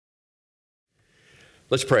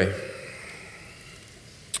Let's pray.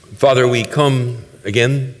 Father, we come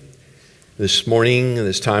again this morning,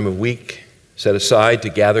 this time of week, set aside to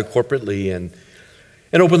gather corporately and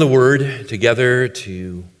open the Word together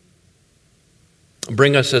to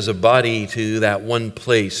bring us as a body to that one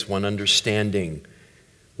place, one understanding,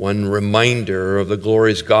 one reminder of the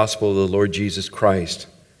glorious gospel of the Lord Jesus Christ.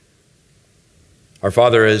 Our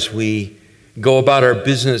Father, as we go about our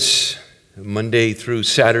business Monday through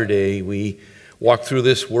Saturday, we walk through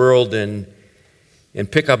this world and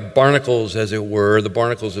pick up barnacles, as it were, the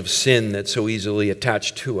barnacles of sin that so easily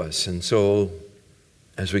attach to us. And so,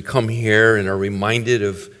 as we come here and are reminded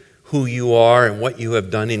of who you are and what you have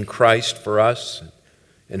done in Christ for us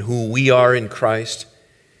and who we are in Christ,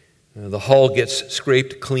 the hull gets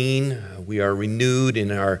scraped clean. We are renewed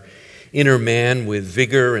in our inner man with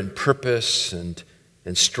vigor and purpose and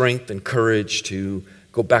strength and courage to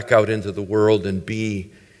go back out into the world and be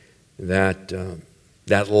that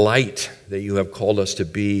light that you have called us to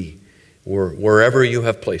be wherever you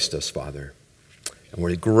have placed us, Father. And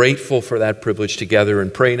we're grateful for that privilege together,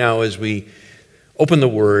 and pray now as we open the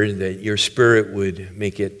Word that your Spirit would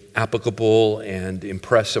make it applicable and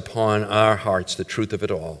impress upon our hearts the truth of it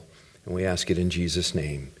all. And we ask it in Jesus'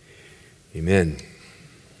 name. Amen.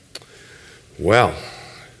 Well,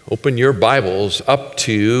 open your Bibles up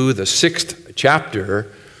to the 6th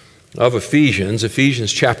chapter of Ephesians,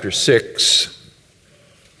 Ephesians chapter 6.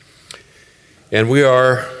 And we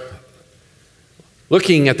are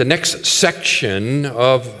looking at the next section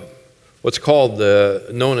of what's called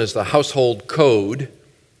known as the household code,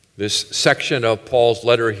 this section of Paul's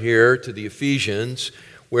letter here to the Ephesians,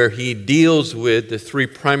 where he deals with the three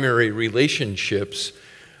primary relationships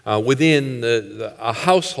within a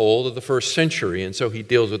household of the first century. And so he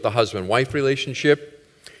deals with the husband-wife relationship.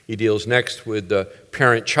 He deals next with the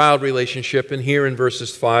parent-child relationship. And here in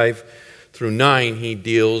verses 5 through 9, he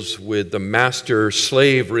deals with the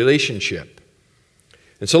master-slave relationship.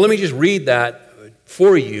 And so let me just read that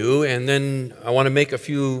for you, and then I want to make a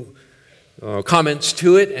few comments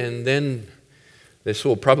to it, and then this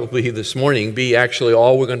will probably this morning be actually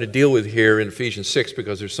all we're going to deal with here in Ephesians 6,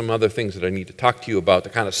 because there's some other things that I need to talk to you about to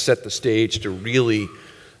kind of set the stage to really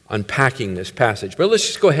unpacking this passage. But let's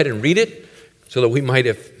just go ahead and read it so that we might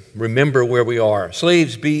remember where we are.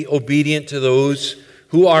 Slaves, be obedient to those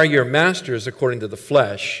who are your masters according to the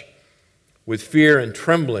flesh, with fear and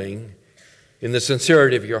trembling, in the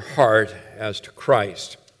sincerity of your heart as to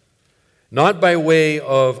Christ. Not by way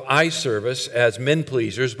of eye service as men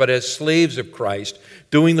pleasers, but as slaves of Christ,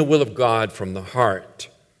 doing the will of God from the heart.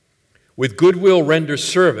 With goodwill render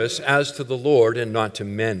service as to the Lord and not to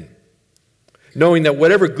men, knowing that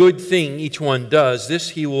whatever good thing each one does, this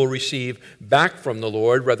he will receive back from the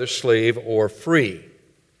Lord, whether slave or free.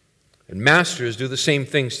 And masters, do the same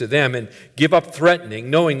things to them, and give up threatening,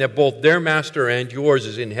 knowing that both their master and yours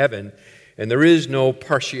is in heaven, and there is no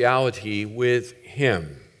partiality with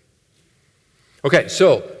him. Okay,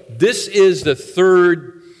 so this is the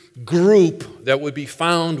third group that would be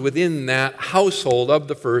found within that household of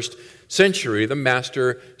the first century, the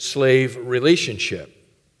master-slave relationship.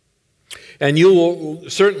 And you will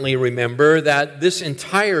certainly remember that this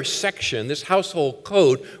entire section, this household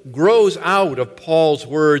code, grows out of Paul's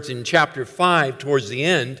words in chapter 5 towards the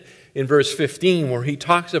end, in verse 15, where he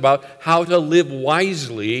talks about how to live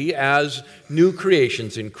wisely as new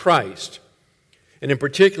creations in Christ. And in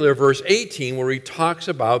particular, verse 18, where he talks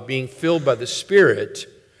about being filled by the Spirit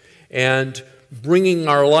and bringing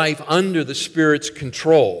our life under the Spirit's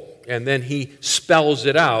control. And then he spells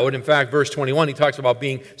it out. In fact, verse 21, he talks about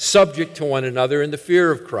being subject to one another in the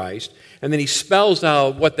fear of Christ. And then he spells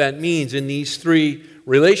out what that means in these three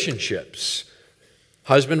relationships: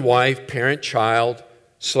 husband, wife, parent, child,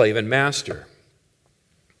 slave, and master.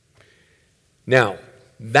 Now,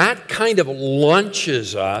 that kind of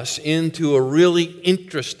launches us into a really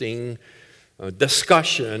interesting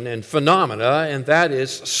discussion and phenomena, and that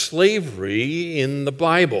is slavery in the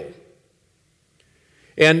Bible.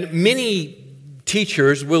 And many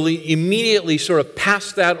teachers will immediately sort of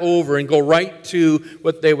pass that over and go right to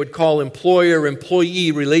what they would call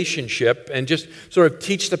employer-employee relationship and just sort of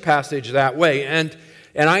teach the passage that way. And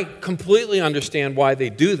I completely understand why they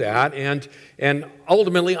do that, and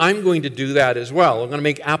ultimately I'm going to do that as well. I'm going to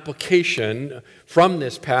make application from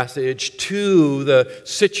this passage to the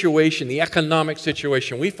situation, the economic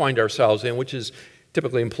situation we find ourselves in, which is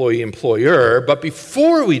typically employee-employer. But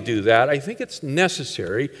before we do that, I think it's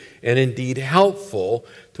necessary and indeed helpful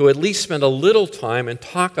to at least spend a little time and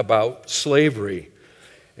talk about slavery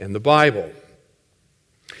and the Bible.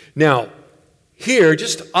 Now, here,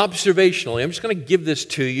 just observationally, I'm just going to give this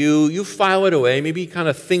to you. You file it away. Maybe kind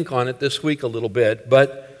of think on it this week a little bit.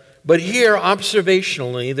 But here,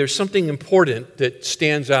 observationally, there's something important that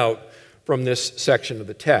stands out from this section of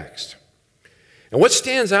the text. And what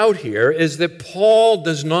stands out here is that Paul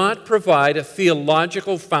does not provide a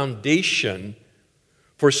theological foundation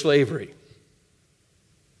for slavery.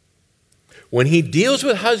 When he deals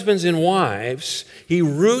with husbands and wives, he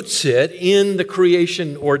roots it in the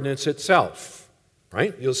creation ordinance itself.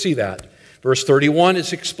 Right? You'll see that. Verse 31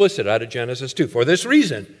 is explicit out of Genesis 2. For this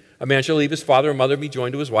reason, a man shall leave his father and mother and be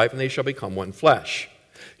joined to his wife, and they shall become one flesh.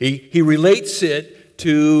 He relates it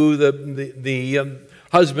to the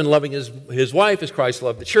husband loving his wife as Christ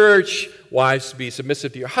loved the church, wives to be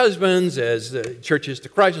submissive to your husbands as the church is to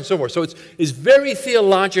Christ, and so forth. So it's very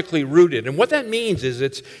theologically rooted. And what that means is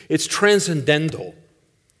it's transcendental.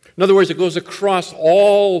 In other words, it goes across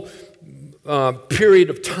all period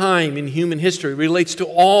of time in human history, relates to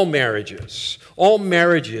all marriages. All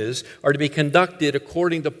marriages are to be conducted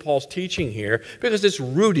according to Paul's teaching here because it's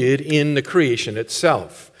rooted in the creation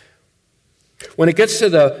itself. When it gets to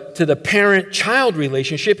the parent-child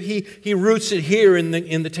relationship, he roots it here in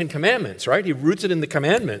the Ten Commandments, right? He roots it in the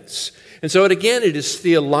commandments. And so, it is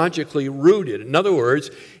theologically rooted. In other words,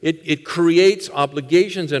 it creates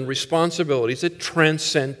obligations and responsibilities that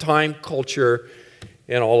transcend time, culture,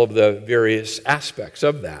 and all of the various aspects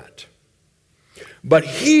of that. But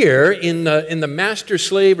here, in the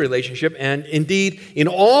master-slave relationship, and indeed in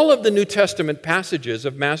all of the New Testament passages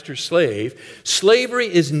of master-slave, slavery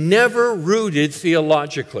is never rooted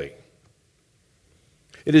theologically.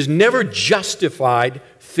 It is never justified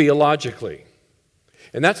theologically.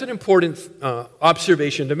 And that's an important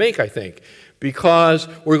observation to make, I think, because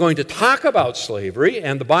we're going to talk about slavery,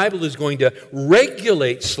 and the Bible is going to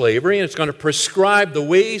regulate slavery, and it's going to prescribe the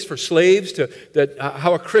ways for slaves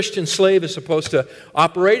how a Christian slave is supposed to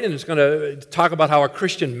operate, and it's going to talk about how a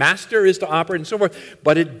Christian master is to operate, and so forth.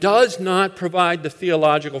 But it does not provide the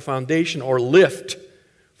theological foundation or lift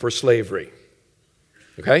for slavery.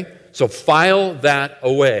 Okay? So file that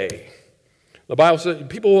away. The Bible says,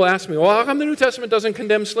 people will ask me, well, how come the New Testament doesn't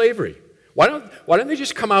condemn slavery? Why don't they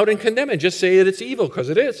just come out and condemn it and just say that it's evil, because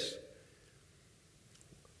it is?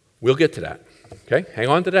 We'll get to that. Okay? Hang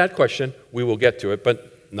on to that question. We will get to it,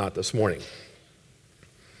 but not this morning.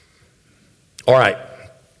 All right.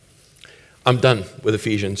 I'm done with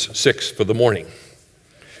Ephesians 6 for the morning.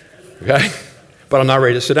 Okay? But I'm not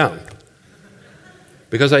ready to sit down.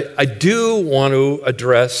 Because I do want to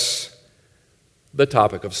address the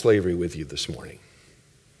topic of slavery with you this morning.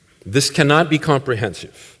 This cannot be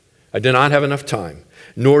comprehensive. I do not have enough time,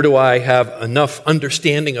 nor do I have enough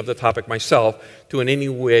understanding of the topic myself to in any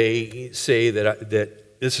way say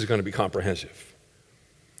that this is going to be comprehensive.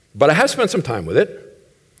 But I have spent some time with it,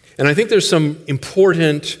 and I think there's some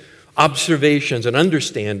important observations and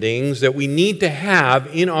understandings that we need to have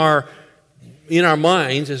in our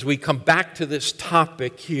minds as we come back to this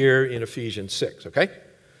topic here in Ephesians 6, okay?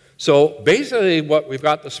 So basically what we've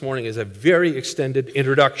got this morning is a very extended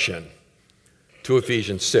introduction to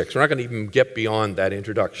Ephesians 6. We're not going to even get beyond that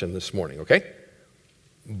introduction this morning, okay?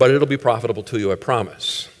 But it'll be profitable to you, I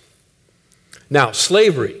promise. Now,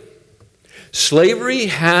 slavery. Slavery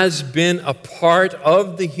has been a part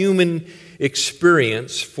of the human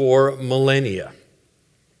experience for millennia.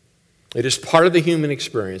 It is part of the human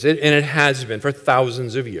experience, and it has been for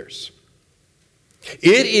thousands of years.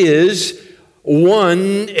 It is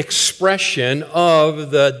one expression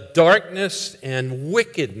of the darkness and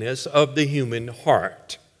wickedness of the human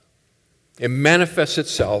heart. It manifests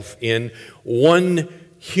itself in one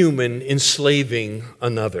human enslaving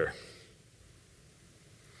another.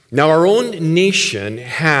 Now, our own nation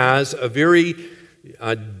has a very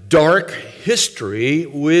dark history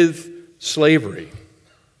with slavery,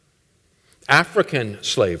 African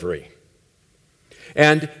slavery.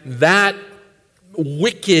 And that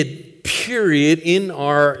wicked period in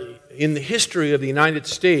the history of the United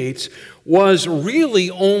States was really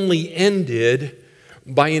only ended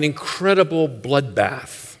by an incredible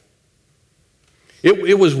bloodbath.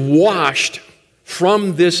 It was washed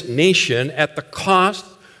from this nation at the cost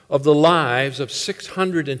of the lives of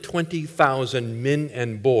 620,000 men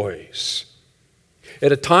and boys,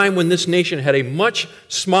 at a time when this nation had a much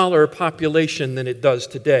smaller population than it does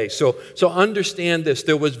today. So understand this.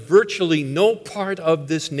 There was virtually no part of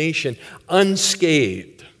this nation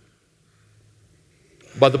unscathed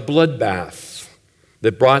by the bloodbath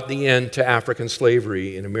that brought the end to African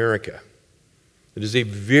slavery in America. It is a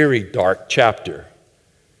very dark chapter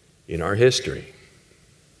in our history.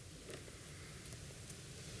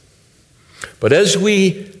 But as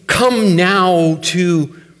we come now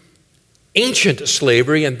to ancient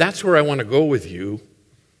slavery, and that's where I want to go with you.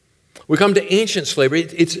 We come to ancient slavery.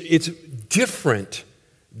 It's different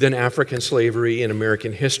than African slavery in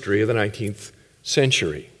American history of the 19th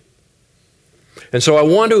century. And so I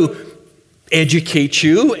want to educate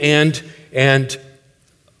you and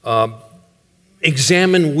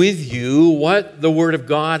examine with you what the Word of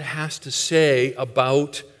God has to say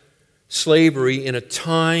about slavery in a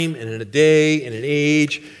time and in a day and an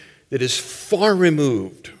age that is far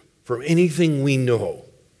removed from anything we know,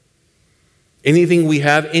 anything we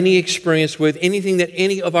have any experience with, anything that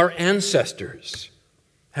any of our ancestors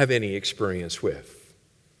have any experience with.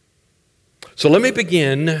 So let me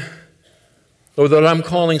begin with what I'm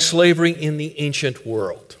calling slavery in the ancient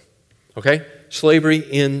world. Okay? Slavery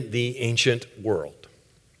in the ancient world.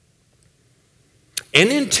 In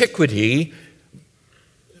antiquity,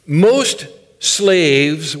 most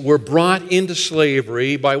slaves were brought into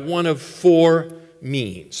slavery by one of four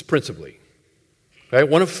means, principally. Okay?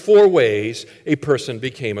 One of four ways a person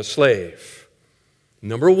became a slave.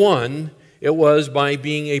 Number one, it was by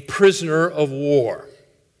being a prisoner of war.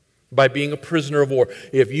 By being a prisoner of war.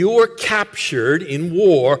 If you were captured in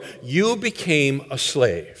war, you became a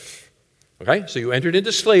slave. Okay? So you entered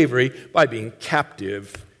into slavery by being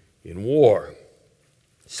captive in war.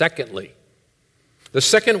 Secondly, the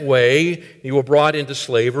second way you were brought into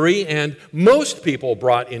slavery, and most people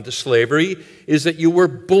brought into slavery, is that you were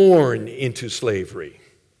born into slavery.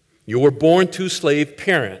 You were born to slave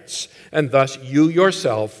parents, and thus you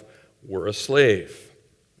yourself were a slave.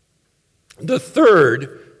 The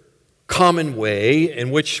third common way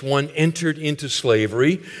in which one entered into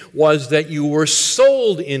slavery was that you were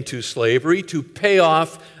sold into slavery to pay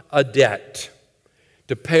off a debt,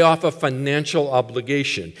 to pay off a financial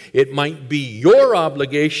obligation. It might be your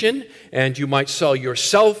obligation, and you might sell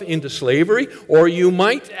yourself into slavery, or you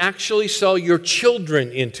might actually sell your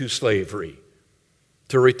children into slavery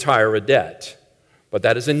to retire a debt. But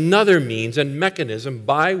that is another means and mechanism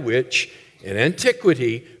by which, in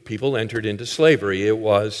antiquity, people entered into slavery. It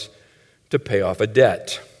was to pay off a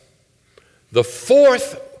debt. The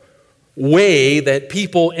fourth way that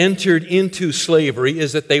people entered into slavery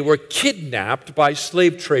is that they were kidnapped by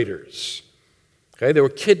slave traders. Okay, they were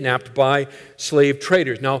kidnapped by slave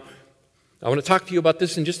traders. Now, I want to talk to you about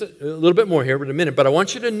this in just a little bit more here in a minute, but I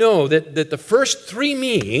want you to know that the first three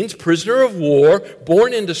means, prisoner of war,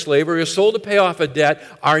 born into slavery, or sold to pay off a debt,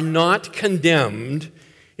 are not condemned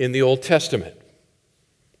in the Old Testament.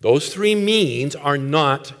 Those three means are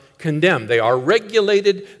not condemned. They are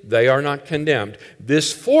regulated, they are not condemned.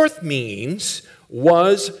 This fourth means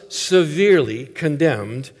was severely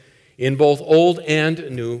condemned in both Old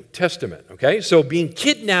and New Testament. Okay? So being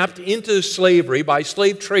kidnapped into slavery by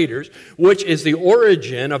slave traders, which is the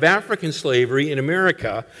origin of African slavery in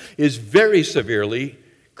America, is very severely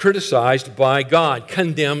criticized by God,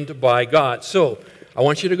 condemned by God. So I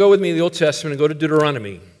want you to go with me to the Old Testament and go to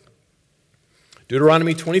Deuteronomy.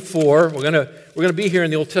 Deuteronomy 24. We're going to be here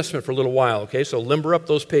in the Old Testament for a little while, okay? So limber up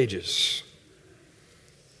those pages.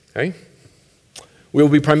 Okay? We'll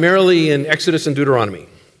be primarily in Exodus and Deuteronomy.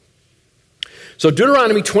 So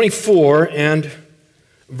Deuteronomy 24 and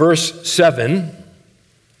verse 7.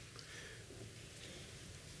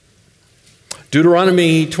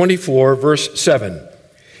 Deuteronomy 24, verse 7.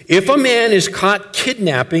 If a man is caught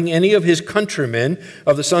kidnapping any of his countrymen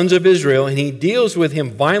of the sons of Israel, and he deals with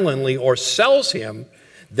him violently or sells him,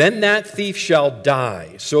 then that thief shall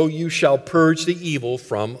die. So you shall purge the evil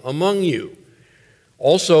from among you.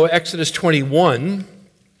 Also, Exodus 21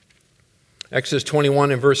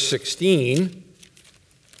 and verse 16.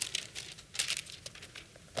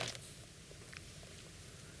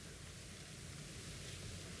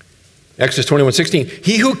 Exodus 21:16.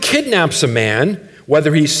 He who kidnaps a man,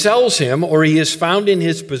 whether he sells him or he is found in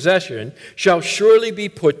his possession, shall surely be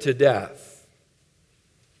put to death.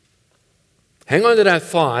 Hang on to that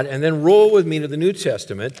thought and then roll with me to the New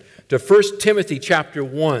Testament, to 1 Timothy chapter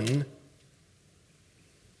 1.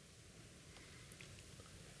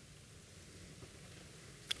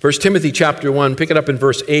 1 Timothy chapter 1, pick it up in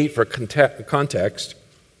verse 8 for context.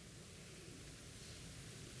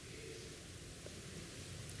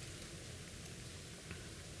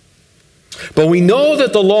 But we know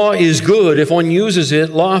that the law is good if one uses it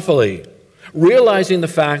lawfully, realizing the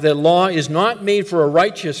fact that law is not made for a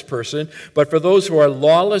righteous person, but for those who are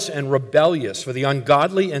lawless and rebellious, for the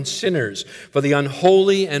ungodly and sinners, for the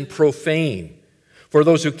unholy and profane, for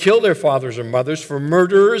those who kill their fathers or mothers, for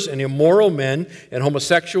murderers and immoral men and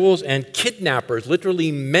homosexuals and kidnappers,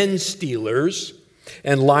 literally men stealers,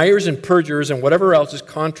 and liars and perjurers and whatever else is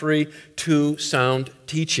contrary to sound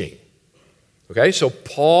teaching. Okay, so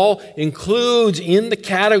Paul includes in the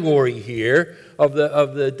category here of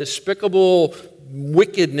the despicable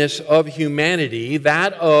wickedness of humanity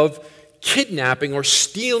that of kidnapping or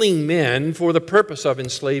stealing men for the purpose of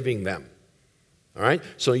enslaving them. All right,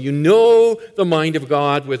 so you know the mind of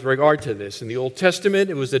God with regard to this. In the Old Testament,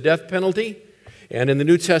 it was the death penalty, and in the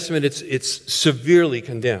New Testament, it's severely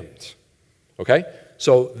condemned. Okay,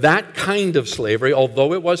 so that kind of slavery,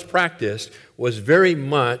 although it was practiced, was very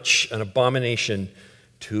much an abomination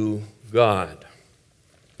to God.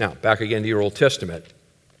 Now, back again to your Old Testament.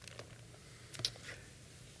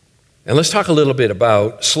 And let's talk a little bit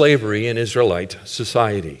about slavery in Israelite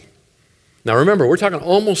society. Now remember, we're talking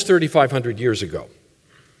almost 3,500 years ago.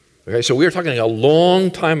 Okay, so we are talking a long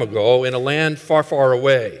time ago in a land far, far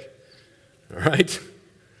away. All right?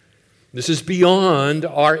 This is beyond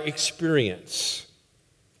our experience.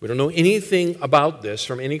 We don't know anything about this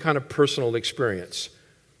from any kind of personal experience.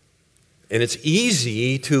 And it's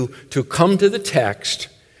easy to come to the text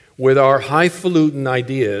with our highfalutin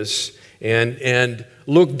ideas and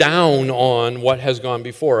look down on what has gone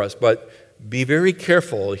before us. But be very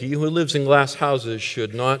careful. He who lives in glass houses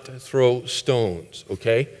should not throw stones,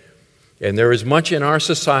 okay? And there is much in our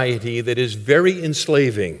society that is very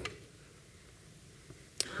enslaving,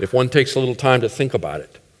 if one takes a little time to think about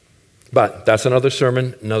it. But that's another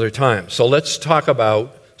sermon, another time. So let's talk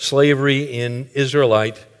about slavery in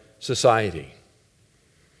Israelite society.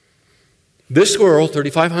 This world,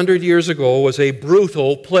 3,500 years ago, was a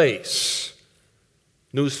brutal place.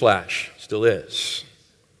 Newsflash, still is.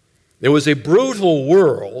 It was a brutal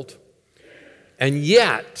world, and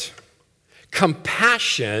yet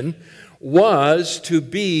compassion was to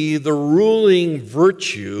be the ruling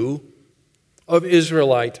virtue of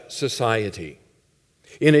Israelite society.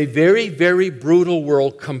 In a very, very brutal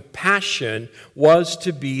world, compassion was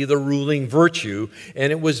to be the ruling virtue,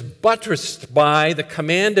 and it was buttressed by the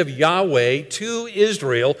command of Yahweh to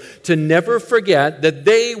Israel to never forget that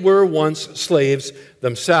they were once slaves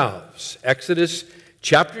themselves. Exodus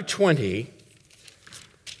chapter 20,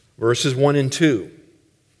 verses 1 and 2.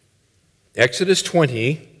 Exodus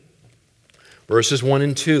 20, verses 1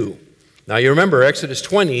 and 2. Now you remember, Exodus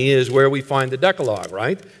 20 is where we find the Decalogue,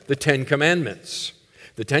 right? The Ten Commandments.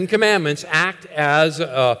 The Ten Commandments act as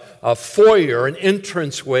a foyer, an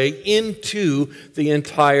entranceway into the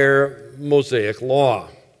entire Mosaic Law.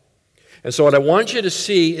 And so what I want you to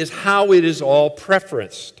see is how it is all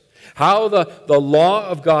prefaced. How the law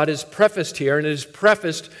of God is prefaced here, and it is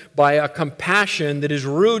prefaced by a compassion that is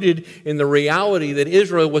rooted in the reality that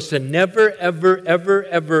Israel was to never, ever, ever,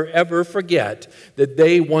 ever, ever forget that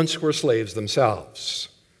they once were slaves themselves.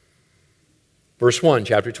 Verse 1,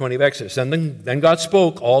 chapter 20 of Exodus. And then God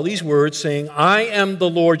spoke all these words, saying, I am the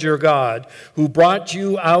Lord your God, who brought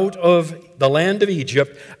you out of the land of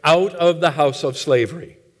Egypt, out of the house of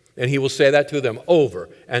slavery. And he will say that to them over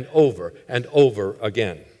and over and over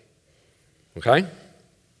again. Okay?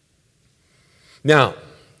 Now,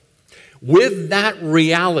 with that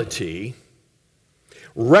reality,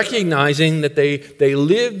 recognizing that they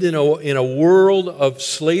lived in a world of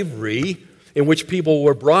slavery, in which people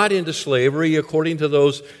were brought into slavery according to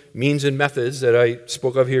those means and methods that I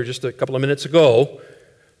spoke of here just a couple of minutes ago,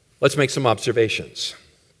 let's make some observations.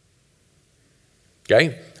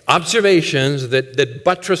 Okay? Observations that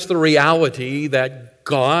buttress the reality that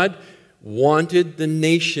God wanted the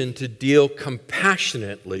nation to deal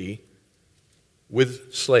compassionately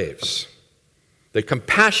with slaves. That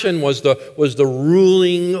compassion was the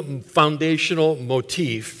ruling foundational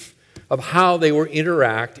motif of how they were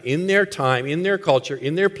interact in their time, in their culture,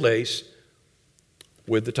 in their place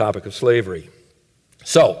with the topic of slavery.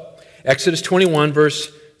 So, Exodus 21,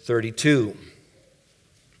 verse 32.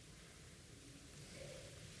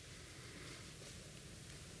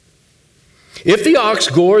 If the ox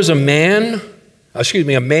gores a male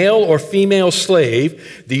or female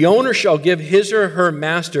slave, the owner shall give his or her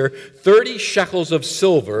master 30 shekels of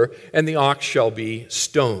silver, and the ox shall be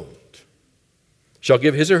stoned. Shall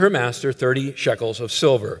give his or her master 30 shekels of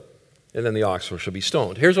silver, and then the ox shall be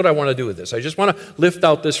stoned. Here's what I want to do with this. I just want to lift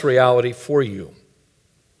out this reality for you.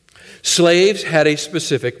 Slaves had a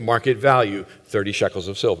specific market value, 30 shekels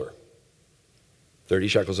of silver. 30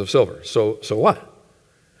 shekels of silver. So what?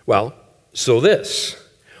 Well, so this.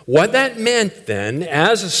 What that meant then,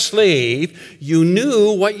 as a slave, you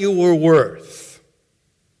knew what you were worth.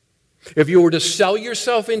 If you were to sell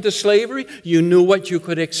yourself into slavery, you knew what you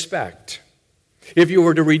could expect. If you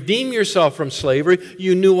were to redeem yourself from slavery,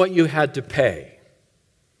 you knew what you had to pay.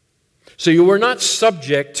 So you were not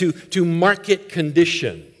subject to market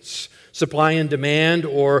conditions, supply and demand,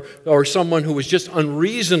 or someone who was just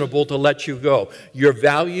unreasonable to let you go. Your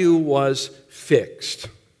value was fixed.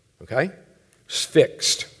 Okay? It's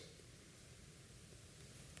fixed.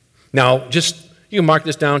 Now, you can mark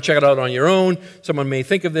this down, check it out on your own. Someone may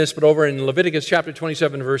think of this, but over in Leviticus chapter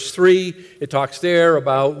 27, verse 3, it talks there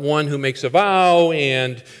about one who makes a vow,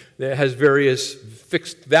 and it has various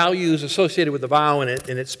fixed values associated with the vow, and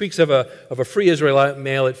it speaks of a free Israelite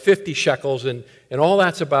male at 50 shekels, and all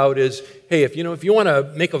that's about is, hey, if you want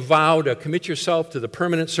to make a vow to commit yourself to the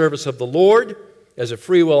permanent service of the Lord as a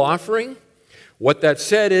free will offering, what that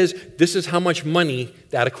said is, this is how much money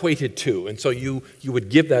that equated to. And so you would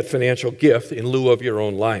give that financial gift in lieu of your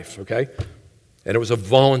own life, okay? And it was a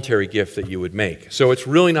voluntary gift that you would make. So it's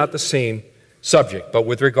really not the same subject. But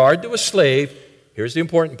with regard to a slave, here's the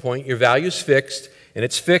important point. Your value is fixed, and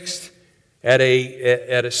it's fixed at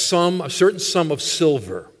a certain sum of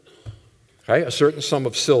silver. Okay? A certain sum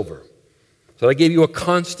of silver. So I gave you a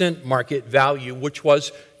constant market value, which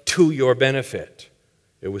was to your benefit.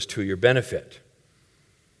 It was to your benefit.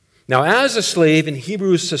 Now, as a slave in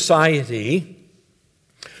Hebrew society,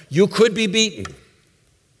 you could be beaten.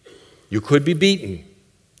 You could be beaten,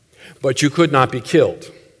 but you could not be killed.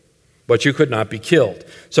 But you could not be killed.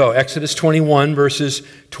 So, Exodus 21, verses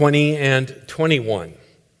 20 and 21.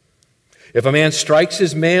 If a man strikes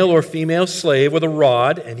his male or female slave with a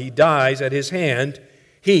rod, and he dies at his hand,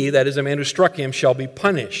 he, that is the man who struck him, shall be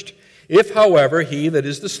punished. If, however, he, that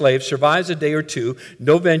is the slave, survives a day or two,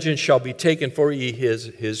 no vengeance shall be taken, for he is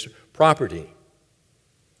his property.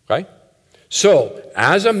 Okay? So,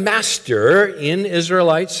 as a master in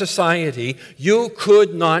Israelite society, you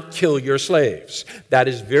could not kill your slaves. That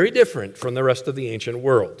is very different from the rest of the ancient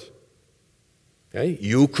world. Okay?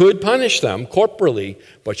 You could punish them corporally,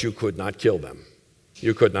 but you could not kill them.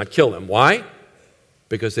 You could not kill them. Why?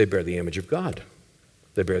 Because they bear the image of God.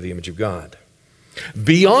 They bear the image of God.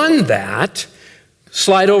 Beyond that,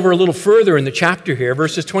 slide over a little further in the chapter here,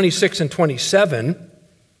 verses 26 and 27.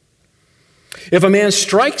 If a man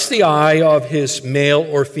strikes the eye of his male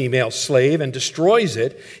or female slave and destroys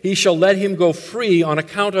it, he shall let him go free on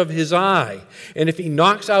account of his eye. And if he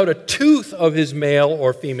knocks out a tooth of his male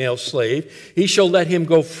or female slave, he shall let him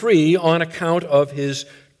go free on account of his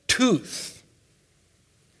tooth.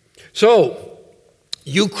 So,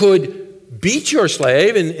 you could beat your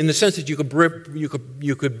slave in the sense that you could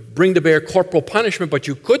bring to bear corporal punishment, but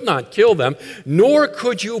you could not kill them, nor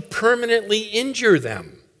could you permanently injure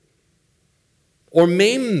them or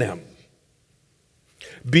maim them.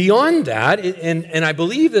 Beyond that, and I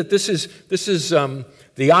believe that this is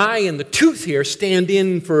the eye and the tooth here stand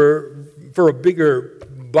in for a bigger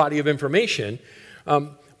body of information.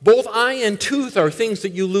 Both eye and tooth are things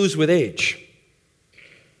that you lose with age.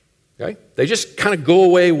 Okay? They just kind of go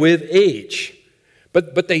away with age.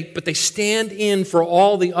 But they stand in for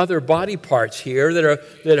all the other body parts here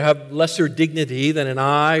that have lesser dignity than an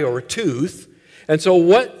eye or a tooth. And so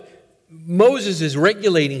what Moses is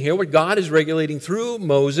regulating here, what God is regulating through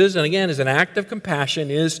Moses, and again, as an act of compassion,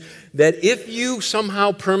 is that if you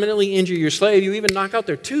somehow permanently injure your slave, you even knock out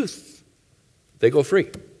their tooth, they go free.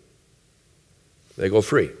 They go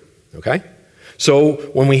free. Okay? So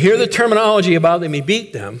when we hear the terminology about they may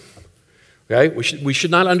beat them, okay, we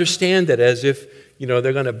should not understand it as if,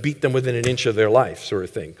 they're going to beat them within an inch of their life sort of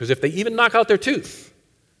thing. Because if they even knock out their tooth,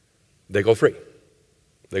 they go free.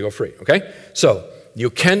 They go free, okay? So you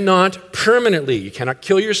cannot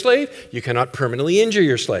kill your slave, you cannot permanently injure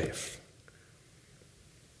your slave.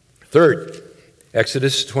 Third,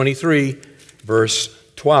 Exodus 23, verse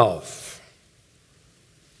 12.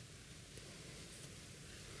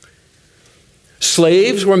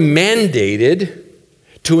 Slaves were mandated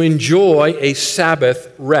to enjoy a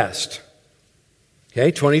Sabbath rest. Okay,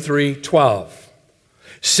 23:12.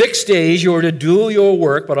 6 days you are to do your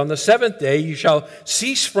work, but on the seventh day you shall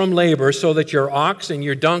cease from labor, so that your ox and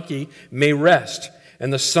your donkey may rest,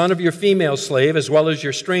 and the son of your female slave as well as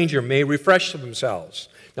your stranger may refresh themselves.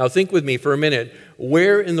 Now think with me for a minute.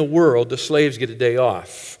 Where in the world do slaves get a day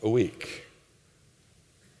off a week?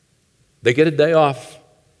 They get a day off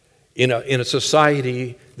in a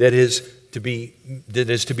society that is to be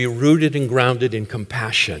rooted and grounded in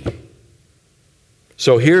compassion.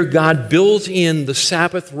 So here God builds in the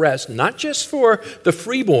Sabbath rest, not just for the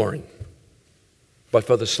freeborn, but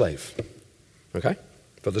for the slave. Okay?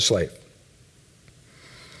 For the slave.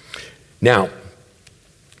 Now,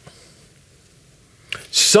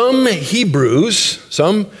 some Hebrews,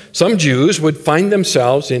 some Jews would find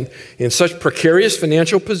themselves in such precarious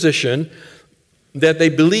financial position that they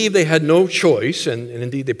believed they had no choice, and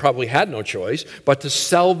indeed they probably had no choice, but to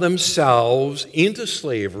sell themselves into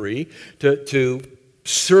slavery to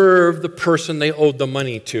serve the person they owed the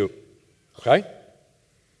money to. Okay?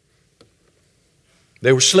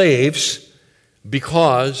 They were slaves,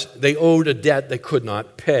 because they owed a debt they could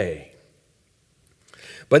not pay.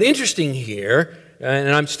 But interesting here, and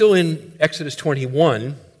I'm still in Exodus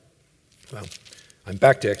 21. Well, I'm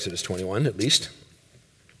back to Exodus 21 at least.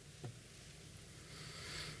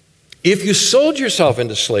 If you sold yourself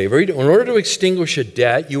into slavery in order to extinguish a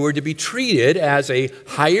debt, you were to be treated as a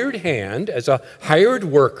hired hand, as a hired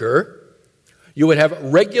worker. You would have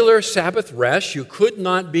regular Sabbath rest. You could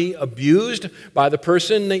not be abused by the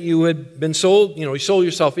person that you had been sold, you sold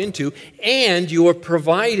yourself into, and you were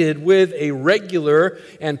provided with a regular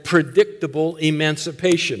and predictable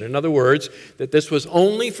emancipation. In other words, that this was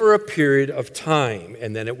only for a period of time,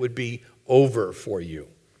 and then it would be over for you.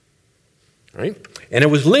 Right? And it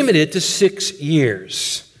was limited to 6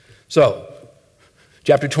 years. So,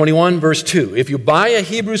 chapter 21, verse 2. If you buy a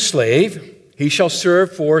Hebrew slave, he shall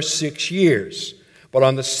serve for 6 years. But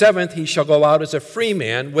on the 7th he shall go out as a free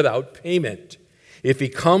man without payment. If he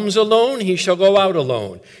comes alone, he shall go out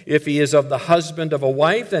alone. If he is of the husband of a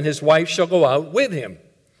wife, then his wife shall go out with him.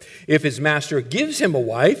 If his master gives him a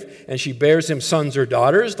wife, and she bears him sons or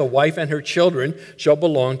daughters, the wife and her children shall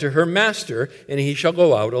belong to her master, and he shall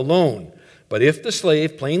go out alone. But if the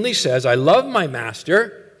slave plainly says, I love my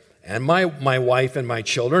master and my wife and my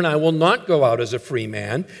children, I will not go out as a free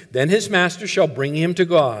man, then his master shall bring him to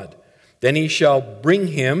God. Then he shall bring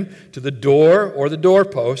him to the door or the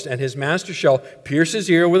doorpost, and his master shall pierce his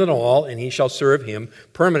ear with an awl, and he shall serve him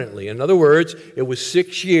permanently. In other words, it was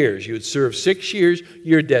 6 years. You would serve 6 years,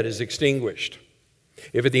 your debt is extinguished.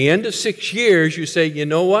 If at the end of 6 years you say, you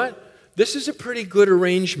know what, this is a pretty good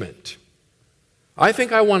arrangement, I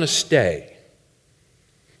think I want to stay,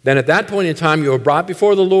 then at that point in time, you are brought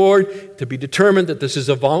before the Lord to be determined that this is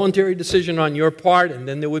a voluntary decision on your part, and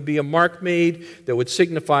then there would be a mark made that would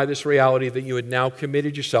signify this reality that you had now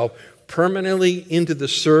committed yourself permanently into the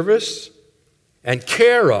service and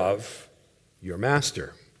care of your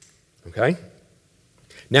master. Okay?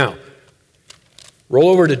 Now, roll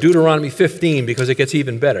over to Deuteronomy 15 because it gets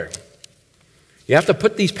even better. You have to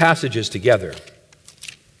put these passages together.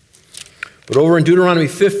 But over in Deuteronomy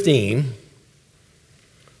 15,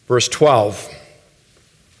 verse 12.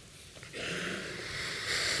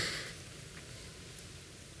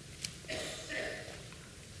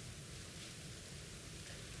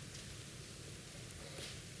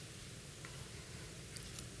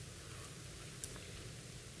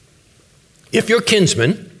 If your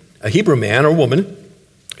kinsman, a Hebrew man or woman,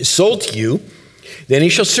 is sold to you, then he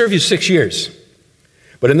shall serve you 6 years.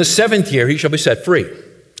 But in the 7th year he shall be set free.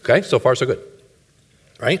 Okay, so far so good.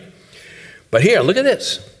 Right? But here, look at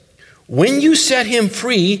this. When you set him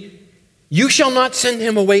free, you shall not send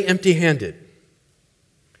him away empty-handed.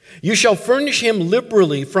 You shall furnish him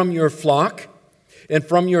liberally from your flock, and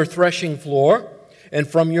from your threshing floor, and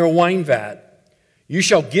from your wine vat. You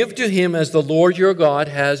shall give to him as the Lord your God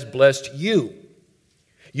has blessed you.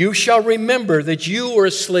 You shall remember that you were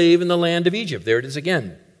a slave in the land of Egypt. There it is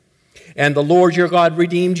again. And the Lord your God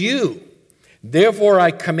redeemed you. Therefore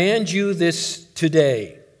I command you this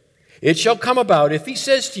today. It shall come about, if he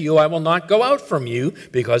says to you, I will not go out from you,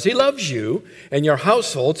 because he loves you, and your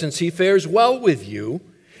household, since he fares well with you,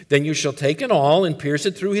 then you shall take an awl and pierce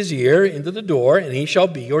it through his ear into the door, and he shall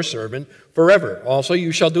be your servant forever. Also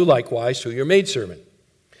you shall do likewise to your maidservant.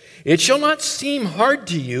 It shall not seem hard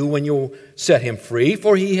to you when you set him free,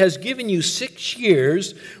 for he has given you 6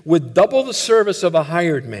 years with double the service of a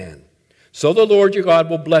hired man. So the Lord your God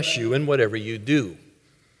will bless you in whatever you do.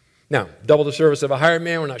 Now, double the service of a hired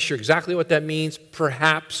man, we're not sure exactly what that means.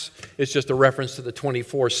 Perhaps it's just a reference to the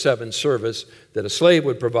 24/7 service that a slave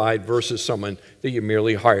would provide versus someone that you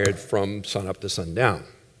merely hired from sunup to sundown.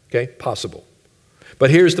 Okay, possible.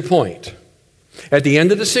 But here's the point. At the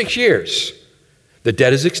end of the 6 years, the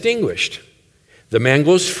debt is extinguished. The man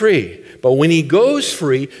goes free. But when he goes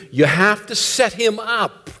free, you have to set him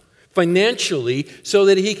up financially so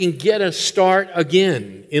that he can get a start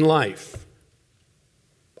again in life.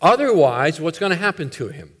 Otherwise, what's going to happen to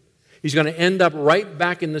him? He's going to end up right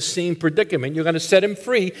back in the same predicament. You're going to set him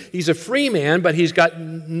free. He's a free man, but he's got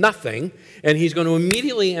nothing, and he's going to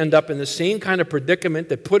immediately end up in the same kind of predicament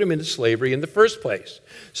that put him into slavery in the first place.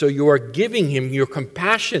 So you are giving him, your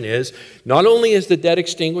compassion is, not only is the debt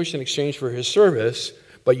extinguished in exchange for his service,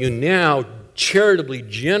 but you now charitably,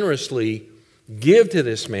 generously give to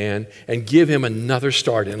this man and give him another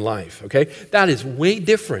start in life. Okay? That is way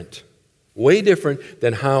different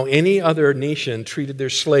than how any other nation treated their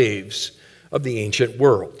slaves of the ancient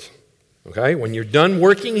world. Okay? When you're done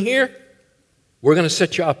working here, we're going to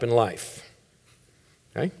set you up in life.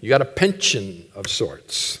 Okay? You got a pension of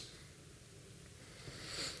sorts.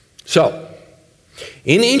 So,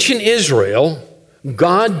 in ancient Israel,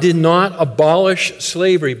 God did not abolish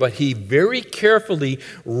slavery, but he very carefully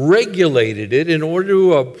regulated it in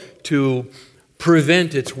order to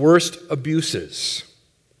prevent its worst abuses.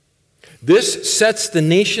 This sets the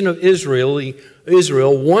nation of Israel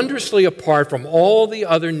wondrously apart from all the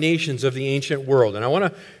other nations of the ancient world. And I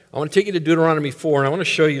want to take you to Deuteronomy 4, and I want to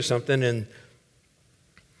show you something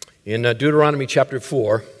in Deuteronomy chapter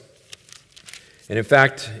 4. And in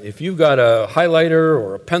fact, if you've got a highlighter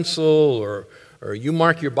or a pencil or you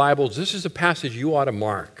mark your Bibles, this is a passage you ought to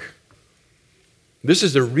mark. This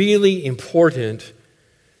is a really important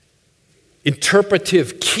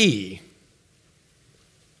interpretive key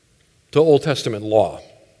to Old Testament law.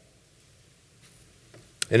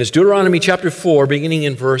 And it's Deuteronomy chapter 4, beginning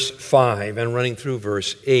in verse 5 and running through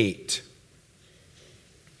verse 8.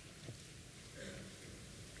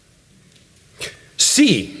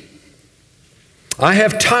 See, I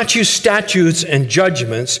have taught you statutes and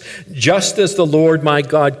judgments, just as the Lord my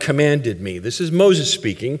God commanded me. This is Moses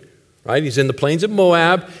speaking, right? He's in the plains of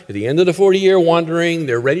Moab at the end of the 40-year wandering.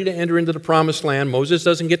 They're ready to enter into the promised land. Moses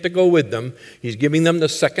doesn't get to go with them. He's giving them the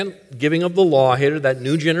second giving of the law here to that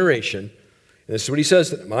new generation. And this is what he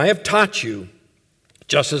says to them. I have taught you,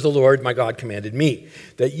 just as the Lord my God commanded me,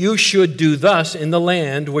 that you should do thus in the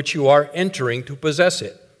land which you are entering to possess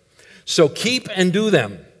it. So keep and do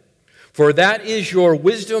them. For that is your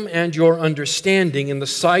wisdom and your understanding in the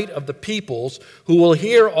sight of the peoples who will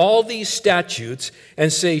hear all these statutes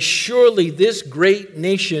and say, surely this great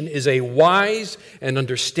nation is a wise and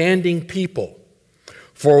understanding people.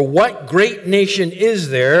 For what great nation is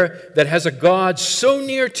there that has a God so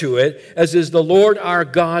near to it as is the Lord our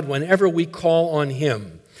God whenever we call on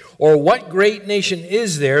him? Or what great nation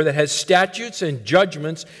is there that has statutes and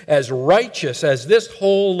judgments as righteous as this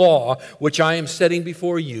whole law which I am setting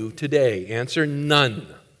before you today? Answer, none.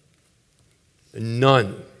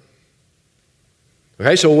 None.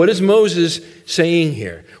 Okay, so what is Moses saying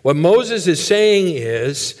here? What Moses is saying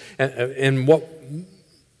is, and what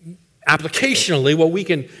applicationally what we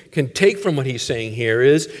can take from what he's saying here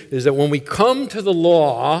is that when we come to the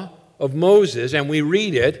law of Moses and we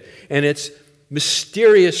read it, and it's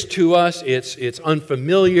mysterious to us, it's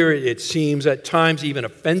unfamiliar, it seems at times even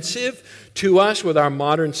offensive to us with our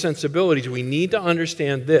modern sensibilities, we need to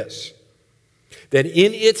understand this, that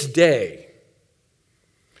in its day,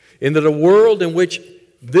 in the world in which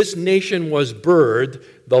this nation was birthed,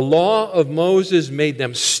 the law of Moses made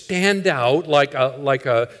them stand out like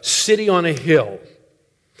a city on a hill.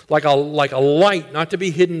 Like a light not to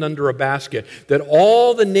be hidden under a basket, that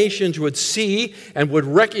all the nations would see and would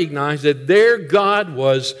recognize that their God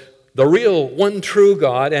was the real one true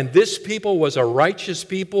God, and this people was a righteous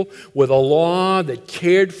people with a law that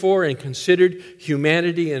cared for and considered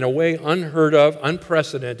humanity in a way unheard of,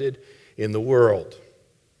 unprecedented in the world.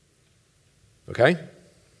 Okay?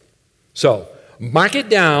 So, mark it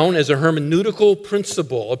down as a hermeneutical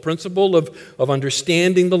principle, a principle of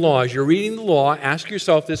understanding the law. As you're reading the law, ask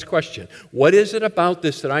yourself this question. What is it about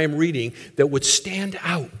this that I am reading that would stand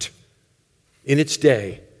out in its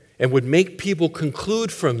day and would make people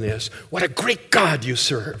conclude from this, what a great God you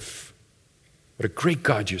serve. What a great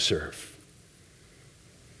God you serve.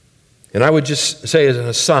 And I would just say as an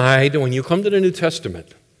aside, when you come to the New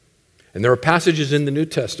Testament, and there are passages in the New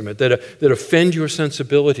Testament that offend your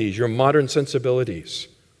sensibilities, your modern sensibilities.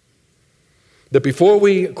 That before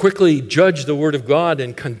we quickly judge the Word of God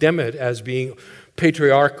and condemn it as being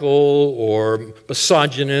patriarchal or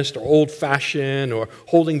misogynist or old-fashioned or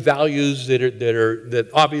holding values that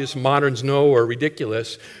obvious moderns know are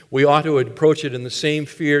ridiculous, we ought to approach it in the same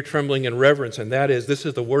fear, trembling, and reverence, and that is, this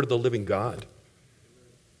is the Word of the living God.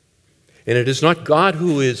 And it is not God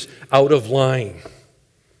who is out of line.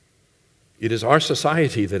 It is our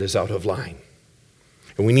society that is out of line.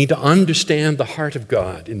 And we need to understand the heart of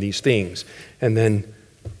God in these things and then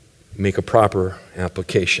make a proper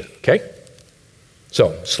application. Okay?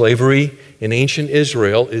 So, slavery in ancient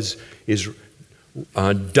Israel is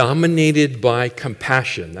dominated by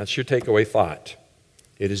compassion. That's your takeaway thought.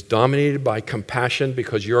 It is dominated by compassion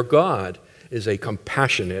because your God is a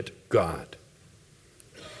compassionate God.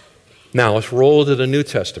 Now, let's roll to the New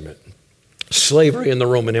Testament. Slavery in the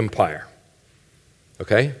Roman Empire.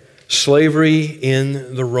 Okay? Slavery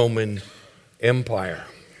in the Roman Empire.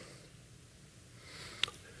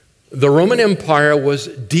 The Roman Empire was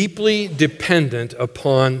deeply dependent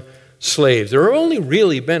upon slaves. There have only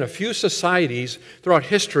really been a few societies throughout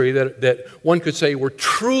history that one could say were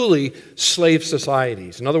truly slave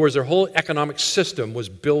societies. In other words, their whole economic system was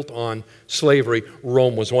built on slavery.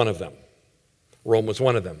 Rome was one of them. Rome was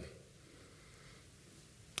one of them.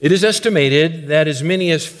 It is estimated that as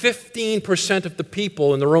many as 15% of the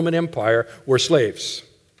people in the Roman Empire were slaves.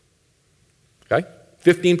 Okay?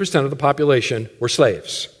 15% of the population were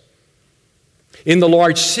slaves. In the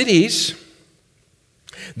large cities,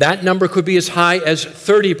 that number could be as high as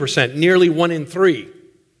 30%. Nearly 1 in 3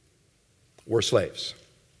 were slaves.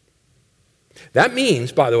 That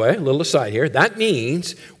means, by the way, a little aside here, that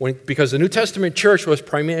means, because the New Testament church was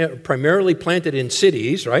primarily planted in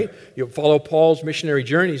cities, right? You follow Paul's missionary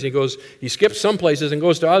journeys, he skips some places and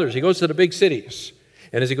goes to others. He goes to the big cities.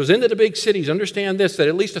 And as he goes into the big cities, understand this, that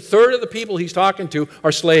at least a third of the people he's talking to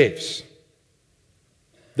are slaves.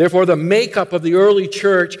 Therefore, the makeup of the early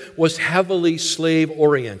church was heavily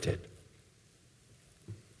slave-oriented.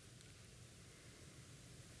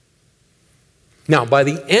 Now, by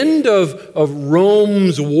the end of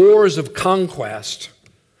Rome's wars of conquest,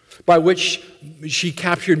 by which she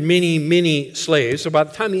captured many, many slaves, so by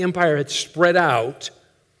the time the empire had spread out,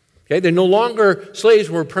 slaves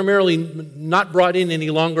were primarily not brought in any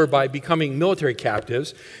longer by becoming military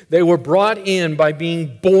captives. They were brought in by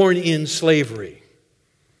being born in slavery.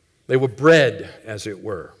 They were bred, as it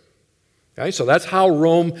were. Okay, so that's how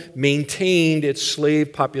Rome maintained its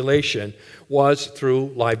slave population, was through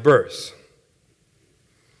live births.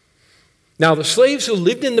 Now, the slaves who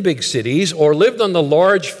lived in the big cities or lived on the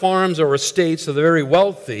large farms or estates of the very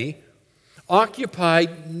wealthy occupied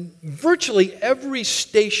virtually every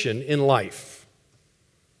station in life.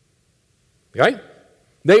 Okay?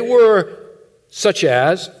 They were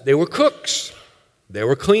cooks, they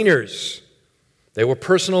were cleaners, they were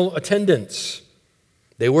personal attendants,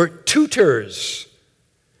 they were tutors,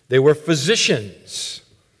 they were physicians,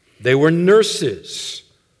 they were nurses,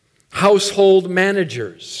 household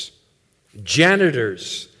managers,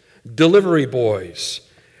 janitors, delivery boys,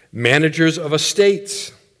 managers of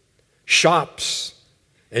estates, shops,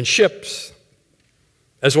 and ships,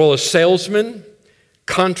 as well as salesmen,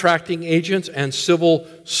 contracting agents, and civil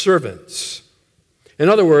servants. In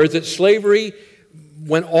other words, that slavery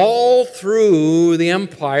went all through the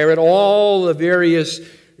empire at all the various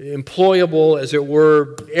employable, as it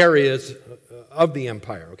were, areas of the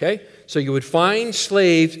empire, okay? So you would find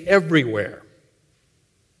slaves everywhere.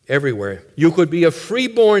 Everywhere. You could be a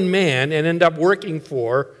freeborn man and end up working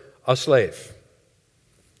for a slave.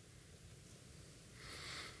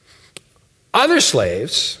 Other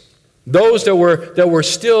slaves, those that were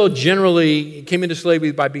still generally came into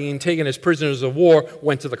slavery by being taken as prisoners of war,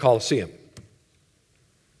 went to the Colosseum.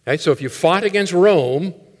 Okay, so if you fought against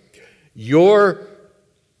Rome, your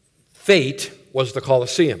fate was the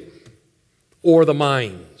Colosseum or the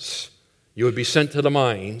mines. You would be sent to the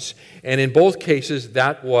mines, and in both cases,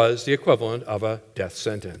 that was the equivalent of a death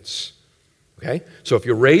sentence. Okay? So if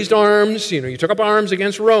you raised arms, you took up arms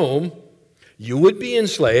against Rome, you would be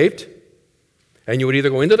enslaved, and you would either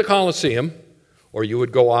go into the Colosseum or you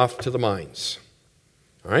would go off to the mines.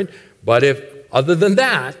 All right? But if, other than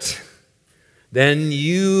that, then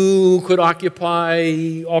you could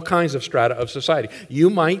occupy all kinds of strata of society. You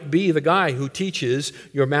might be the guy who teaches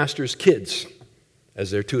your master's kids as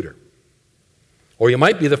their tutor. Or you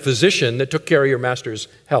might be the physician that took care of your master's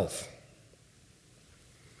health.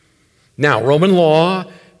 Now, Roman law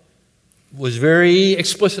was very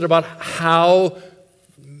explicit about how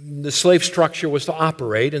the slave structure was to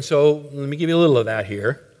operate, and so let me give you a little of that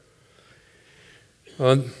here.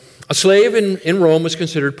 A slave in Rome was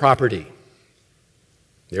considered property.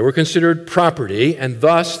 They were considered property, and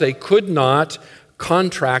thus they could not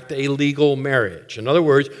contract a legal marriage. In other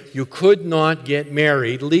words, you could not get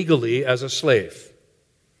married legally as a slave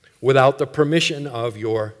without the permission of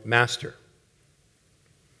your master.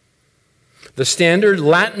 The standard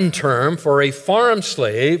Latin term for a farm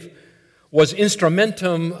slave was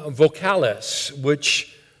instrumentum vocalis,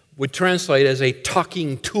 which would translate as a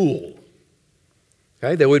talking tool.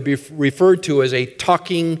 Okay? They would be referred to as a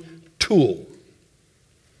talking tool.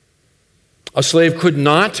 A slave could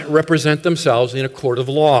not represent themselves in a court of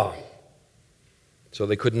law. So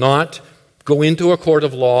they could not go into a court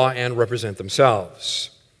of law and represent themselves.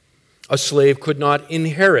 A slave could not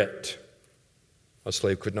inherit. A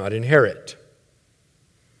slave could not inherit.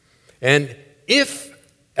 And if,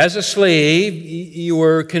 as a slave, you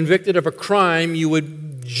were convicted of a crime, you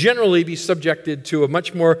would generally be subjected to a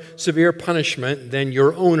much more severe punishment than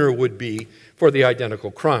your owner would be for the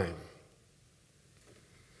identical crime.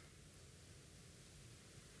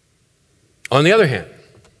 On the other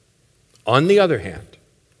hand,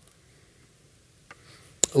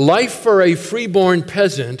 life for a freeborn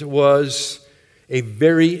peasant was a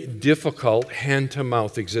very difficult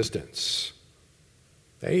hand-to-mouth existence.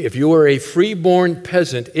 Okay? If you were a freeborn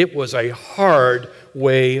peasant, it was a hard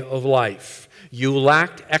way of life. you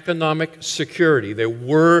lacked economic security. There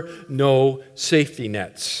were no safety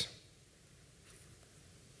nets.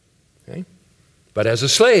 Okay? But as a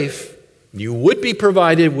slave, you would be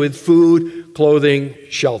provided with food, clothing,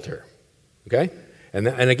 shelter. Okay? And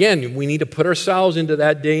again, we need to put ourselves into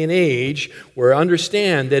that day and age where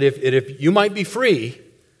understand that if you might be free,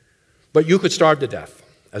 but you could starve to death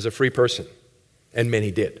as a free person. And many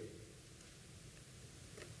did.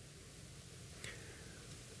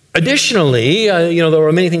 Additionally, there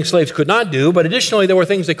were many things slaves could not do, but additionally, there were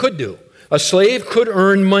things they could do. A slave could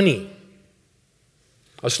earn money.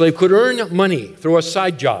 A slave could earn money through a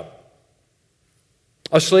side job.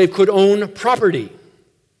 A slave could own property.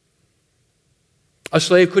 A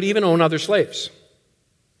slave could even own other slaves.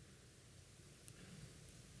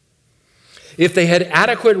 If they had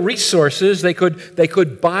adequate resources, they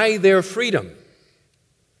could buy their freedom.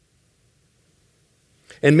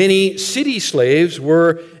 And many city slaves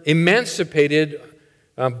were emancipated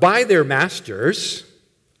by their masters.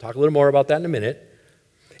 Talk a little more about that in a minute.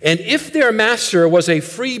 And if their master was a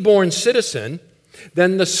freeborn citizen,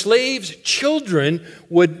 then the slave's children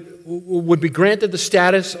would be granted the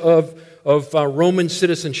status of Roman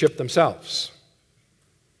citizenship themselves.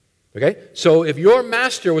 Okay? So if your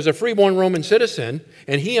master was a freeborn Roman citizen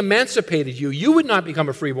and he emancipated you, you would not become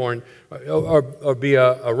a freeborn or be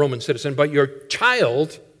a Roman citizen, but your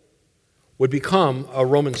child would become a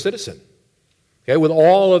Roman citizen. Okay? With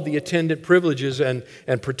all of the attendant privileges and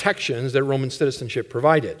protections that Roman citizenship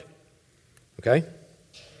provided. Okay?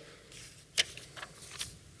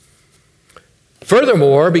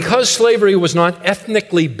 Furthermore, because slavery was not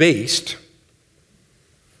ethnically based,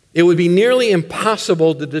 it would be nearly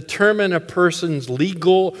impossible to determine a person's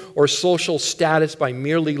legal or social status by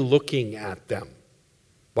merely looking at them,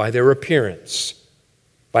 by their appearance,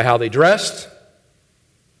 by how they dressed,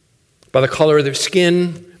 by the color of their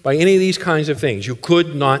skin, by any of these kinds of things. You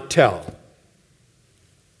could not tell.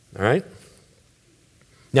 All right?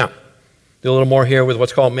 Now, do a little more here with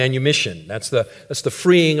what's called manumission. That's the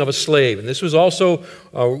freeing of a slave. And this was also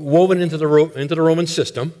woven into the Roman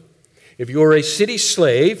system. If you were a city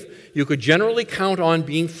slave, you could generally count on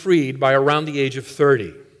being freed by around the age of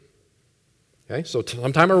 30. Okay, so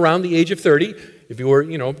sometime around the age of 30, if you were,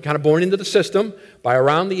 kind of born into the system, by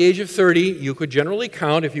around the age of 30, you could generally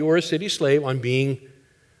count, if you were a city slave, on being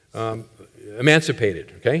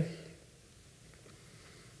emancipated. Okay?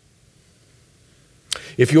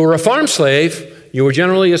 If you were a farm slave, you were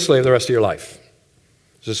generally a slave the rest of your life.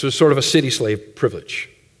 This was sort of a city slave privilege.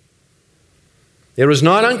 It was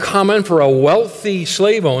not uncommon for a wealthy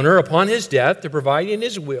slave owner, upon his death, to provide in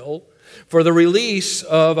his will for the release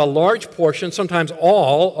of a large portion, sometimes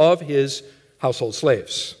all, of his household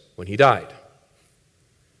slaves when he died.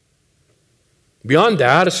 Beyond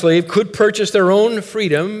that, a slave could purchase their own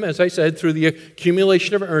freedom, as I said, through the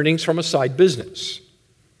accumulation of earnings from a side business.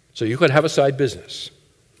 So you could have a side business.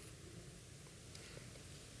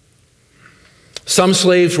 Some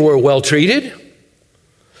slaves were well treated,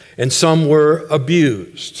 and some were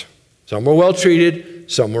abused. Some were well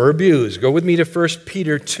treated, some were abused. Go with me to 1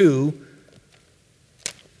 Peter 2.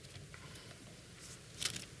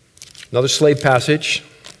 Another slave passage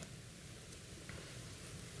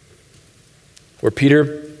where Peter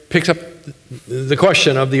picks up the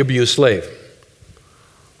question of the abused slave.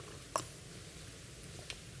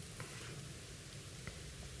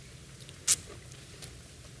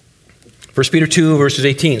 1 Peter 2, verses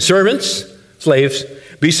 18. Servants, slaves,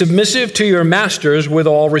 be submissive to your masters with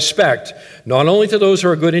all respect, not only to those who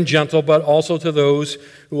are good and gentle, but also to those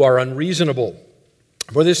who are unreasonable.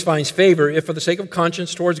 For this finds favor if, for the sake of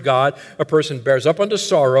conscience towards God, a person bears up unto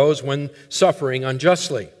sorrows when suffering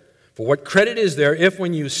unjustly. For what credit is there if,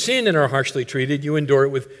 when you sin and are harshly treated, you endure it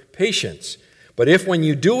with patience? But if, when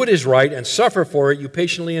you do what is right and suffer for it, you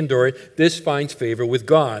patiently endure it, this finds favor with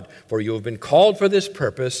God. For you have been called for this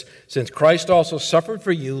purpose, since Christ also suffered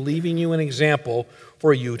for you, leaving you an example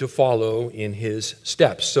for you to follow in his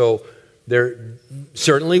steps. So there,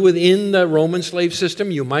 certainly within the Roman slave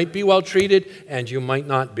system, you might be well treated and you might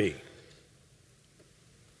not be.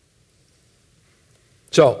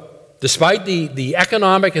 So, despite the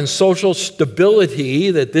economic and social stability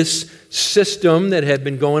that this system that had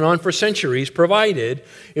been going on for centuries provided,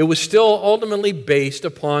 it was still ultimately based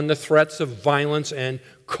upon the threats of violence and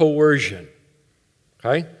coercion.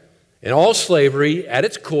 Okay? And all slavery, at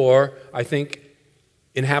its core, I think,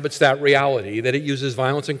 inhabits that reality, that it uses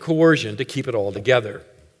violence and coercion to keep it all together.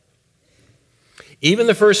 Even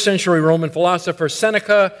the first century Roman philosopher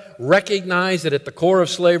Seneca recognized that at the core of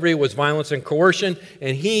slavery was violence and coercion,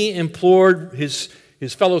 and he implored his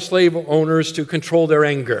fellow slave owners to control their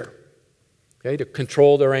anger. Okay, to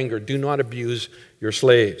control their anger. Do not abuse your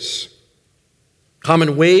slaves.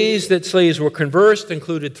 Common ways that slaves were coerced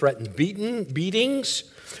included threatened beatings,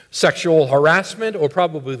 sexual harassment, or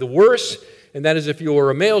probably the worst, and that is if you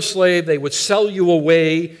were a male slave, they would sell you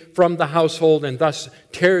away from the household and thus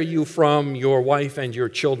tear you from your wife and your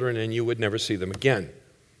children, and you would never see them again.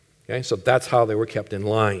 Okay, so that's how they were kept in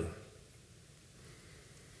line.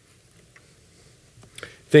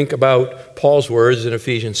 Think about Paul's words in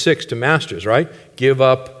Ephesians 6 to masters, right? Give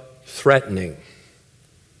up threatening.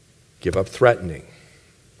 Give up threatening.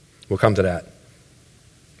 We'll come to that.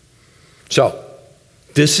 So,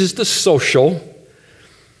 this is the social,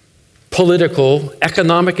 political,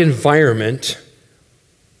 economic environment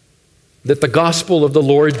that the gospel of the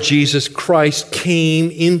Lord Jesus Christ came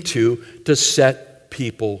into to set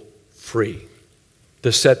people free.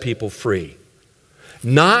 To set people free.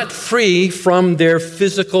 Not free from their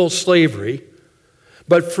physical slavery,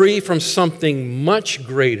 but free from something much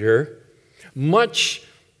greater, much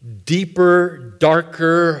deeper,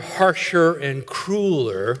 darker, harsher, and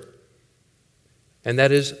crueler, and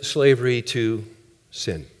that is slavery to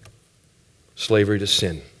sin. Slavery to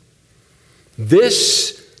sin.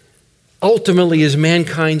 This ultimately is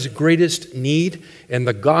mankind's greatest need, and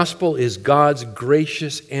the gospel is God's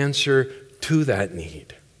gracious answer to that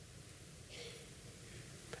need.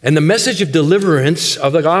 And the message of deliverance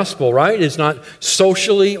of the gospel, right, is not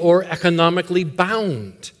socially or economically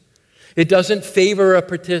bound. It doesn't favor a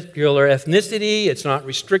particular ethnicity. It's not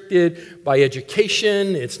restricted by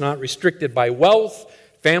education. It's not restricted by wealth,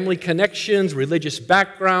 family connections, religious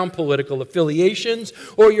background, political affiliations,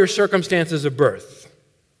 or your circumstances of birth.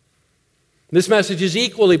 This message is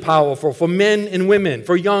equally powerful for men and women,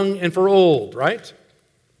 for young and for old, right?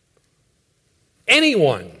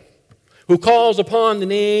 Anyone who calls upon the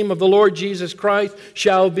name of the Lord Jesus Christ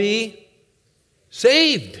shall be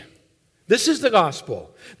saved. This is the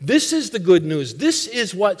gospel. This is the good news. This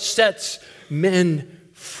is what sets men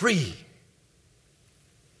free.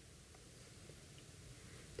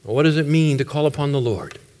 Well, what does it mean to call upon the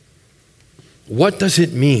Lord? What does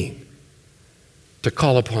it mean to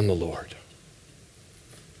call upon the Lord?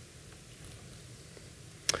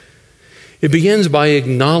 It begins by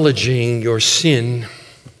acknowledging your sin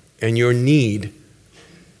and your need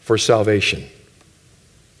for salvation.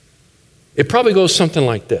 It probably goes something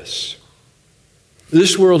like this.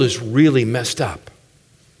 This world is really messed up.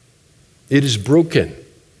 It is broken,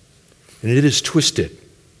 and it is twisted.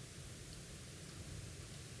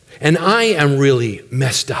 And I am really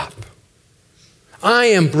messed up. I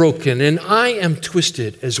am broken, and I am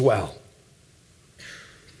twisted as well.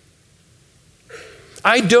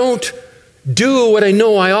 I don't do what I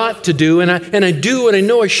know I ought to do, and I do what I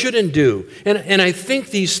know I shouldn't do. And I think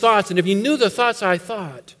these thoughts, and if you knew the thoughts I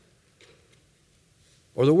thought,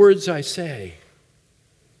 or the words I say,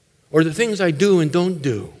 or the things I do and don't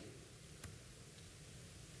do,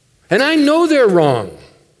 and I know they're wrong,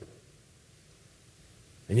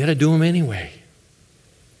 and yet I do them anyway.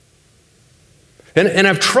 And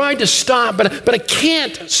I've tried to stop, but I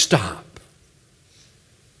can't stop.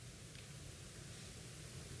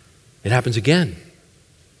 It happens again.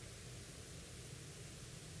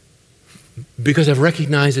 Because I've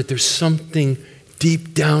recognized that there's something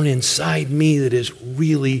deep down inside me that is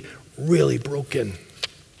really, really broken.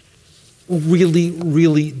 Really,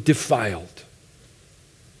 really defiled.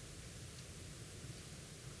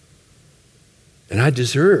 And I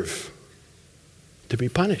deserve to be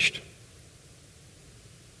punished.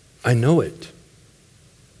 I know it.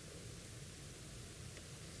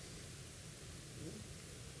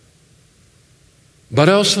 But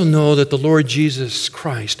I also know that the Lord Jesus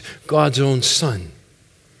Christ, God's own Son,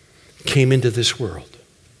 came into this world.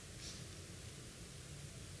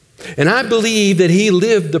 And I believe that He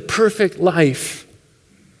lived the perfect life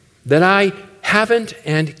that I haven't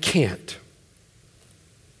and can't.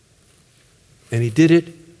 And He did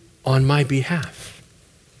it on my behalf.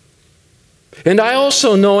 And I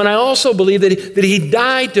also know and I also believe that He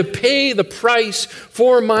died to pay the price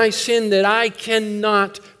for my sin that I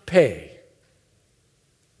cannot pay.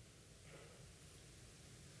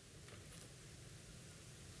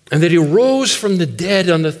 And that He rose from the dead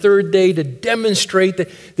on the third day to demonstrate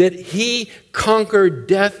that He conquered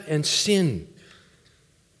death and sin.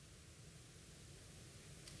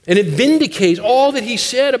 And it vindicates all that He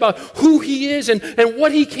said about who He is and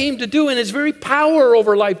what He came to do and His very power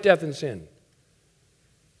over life, death, and sin.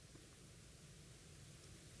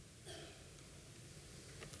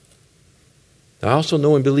 I also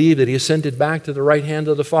know and believe that He ascended back to the right hand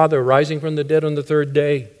of the Father, rising from the dead on the third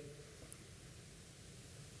day.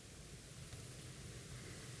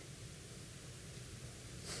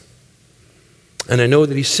 And I know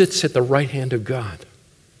that he sits at the right hand of God,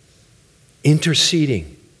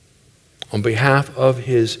 interceding on behalf of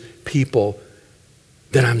his people,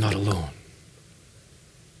 then I'm not alone.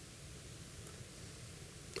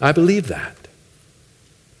 I believe that.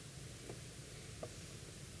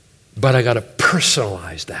 But I got to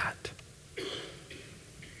personalize that.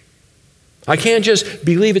 I can't just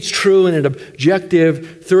believe it's true in an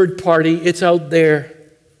objective, third party, it's out there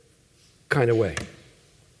kind of way.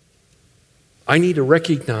 I need to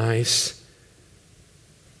recognize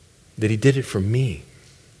that he did it for me.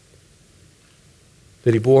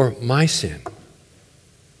 That he bore my sin.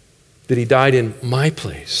 That he died in my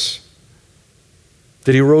place.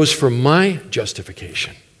 That he rose for my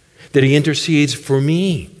justification. That he intercedes for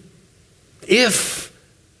me. If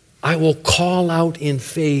I will call out in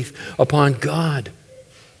faith upon God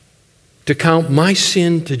to count my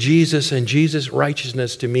sin to Jesus and Jesus'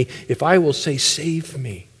 righteousness to me, if I will say, save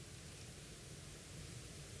me.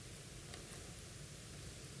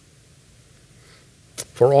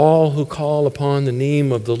 For all who call upon the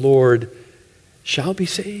name of the Lord shall be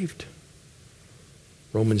saved.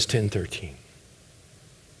 Romans 10:13.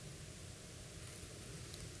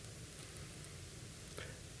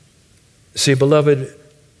 See, beloved,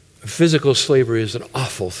 physical slavery is an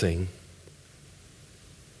awful thing.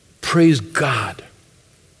 Praise God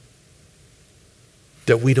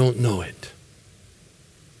that we don't know it.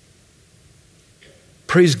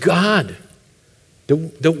 Praise God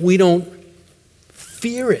that we don't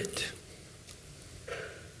fear it.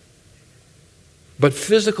 But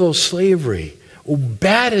physical slavery,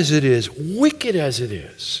 bad as it is, wicked as it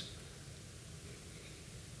is,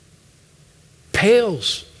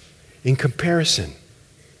 pales in comparison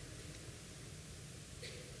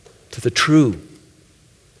to the true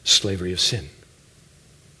slavery of sin.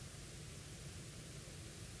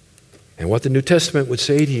 And what the New Testament would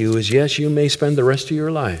say to you is, yes, you may spend the rest of your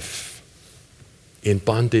life in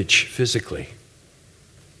bondage physically,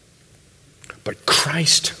 but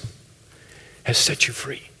Christ has set you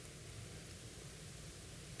free.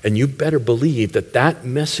 And you better believe that that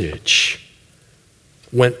message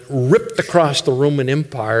went ripped across the Roman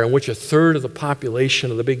Empire, in which a third of the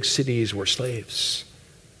population of the big cities were slaves.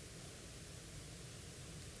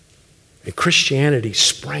 And Christianity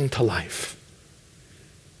sprang to life.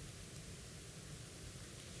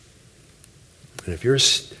 And if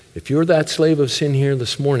you're that slave of sin here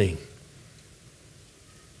this morning,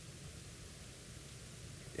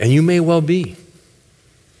 and you may well be.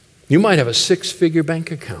 You might have a 6-figure bank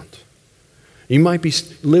account. You might be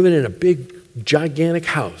living in a big, gigantic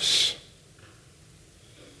house.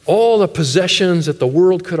 All the possessions that the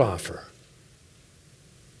world could offer.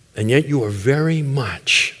 And yet you are very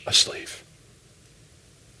much a slave.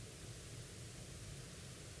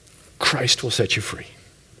 Christ will set you free.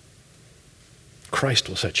 Christ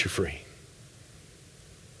will set you free.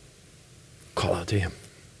 Call out to him.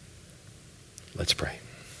 Let's pray.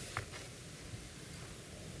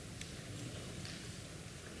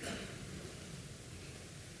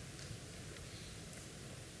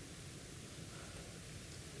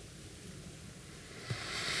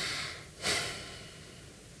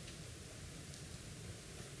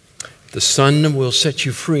 The Son will set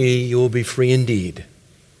you free, you will be free indeed,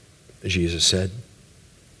 Jesus said.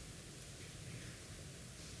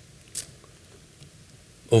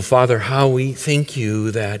 Oh, Father, how we thank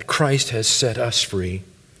you that Christ has set us free.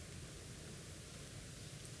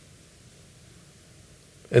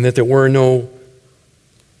 And that there were no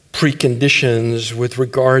preconditions with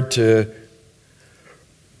regard to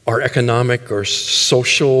our economic or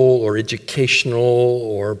social or educational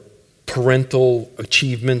or parental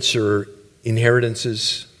achievements or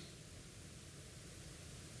inheritances.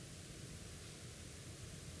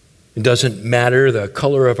 It doesn't matter the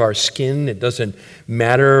color of our skin. It doesn't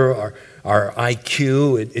matter our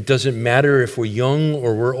IQ. It doesn't matter if we're young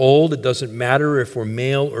or we're old. It doesn't matter if we're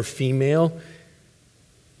male or female.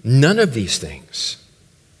 None of these things.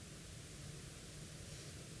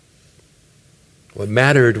 What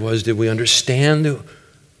mattered was, did we understand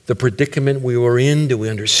the predicament we were in? Did we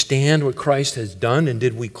understand what Christ has done? And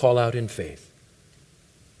did we call out in faith?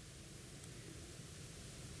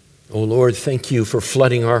 Oh Lord, thank you for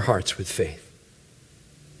flooding our hearts with faith.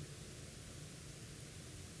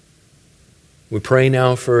 We pray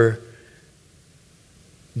now for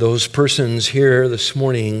those persons here this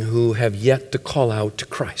morning who have yet to call out to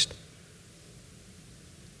Christ.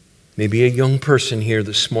 Maybe a young person here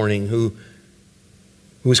this morning who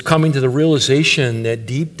is coming to the realization that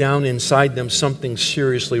deep down inside them something's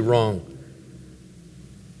seriously wrong.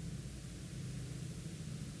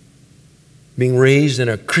 Being raised in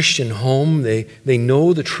a Christian home, they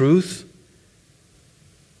know the truth.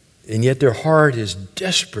 And yet their heart is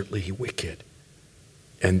desperately wicked,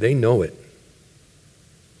 and they know it.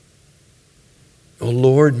 Oh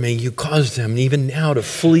Lord, may you cause them even now to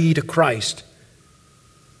flee to Christ,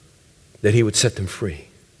 that he would set them free.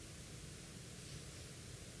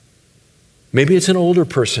 Maybe it's an older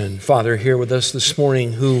person, Father, here with us this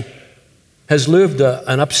morning who has lived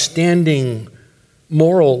an upstanding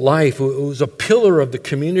moral life, who's a pillar of the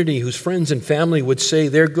community, whose friends and family would say,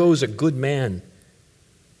 there goes a good man.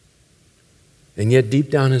 And yet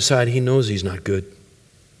deep down inside, he knows he's not good.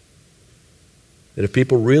 That if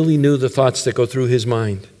people really knew the thoughts that go through his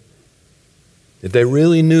mind, if they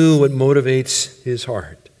really knew what motivates his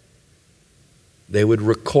heart, they would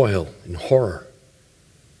recoil in horror.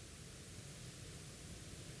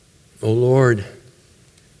 Oh Lord,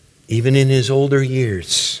 even in his older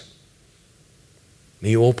years, may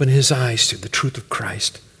you open his eyes to the truth of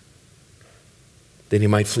Christ, that he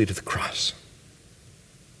might flee to the cross.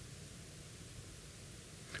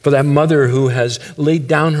 For that mother who has laid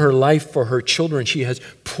down her life for her children, she has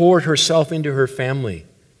poured herself into her family.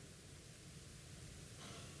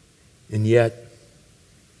 And yet,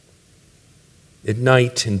 at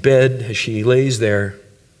night in bed, as she lays there,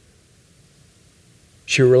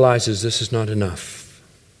 she realizes this is not enough,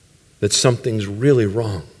 that something's really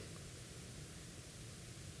wrong.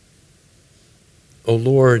 Oh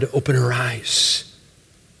Lord, open her eyes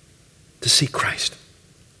to see Christ.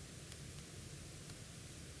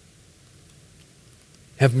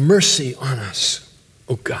 Have mercy on us,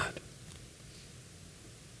 O God,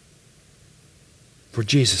 for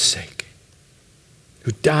Jesus' sake,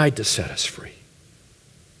 who died to set us free.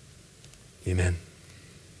 Amen.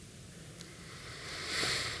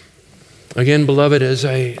 Again, beloved, as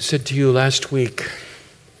I said to you last week,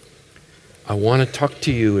 I want to talk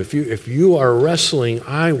to you. If you are wrestling,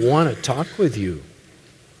 I want to talk with you.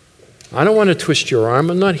 I don't want to twist your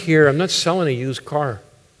arm. I'm not here. I'm not selling a used car.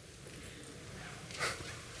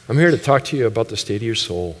 I'm here to talk to you about the state of your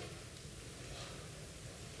soul.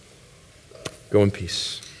 Go in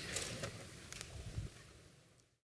peace.